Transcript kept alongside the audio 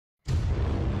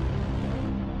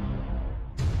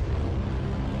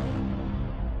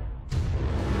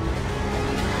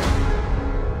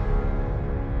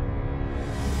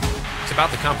about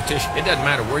the competition. It doesn't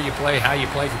matter where you play, how you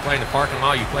play. If you play in the parking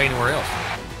lot, you play anywhere else.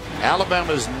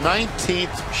 Alabama's 19th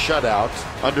shutout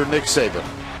under Nick Saban.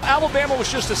 Alabama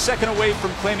was just a second away from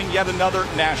claiming yet another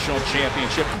national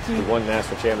championship. We won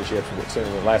national championships in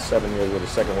the last 7 years. We're the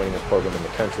second winningest program in the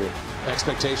country.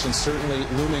 Expectations certainly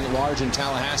looming large in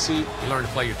Tallahassee. You learn to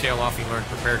play your tail off. You learn to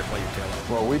prepare to play your tail off.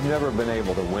 Well, we've never been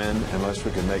able to win unless we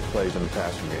can make plays in the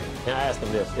passing game. And I asked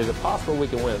them this, is it possible we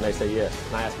can win? And they say yes.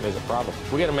 And I asked them, is it probable?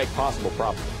 We're going to make possible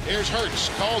probable. Here's Hurts,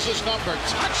 calls his number.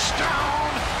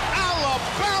 Touchdown,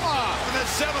 Alabama! And the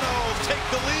Seminoles take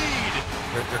the lead.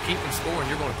 They're keeping score, and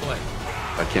you're going to play.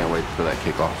 I can't wait for that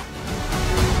kickoff.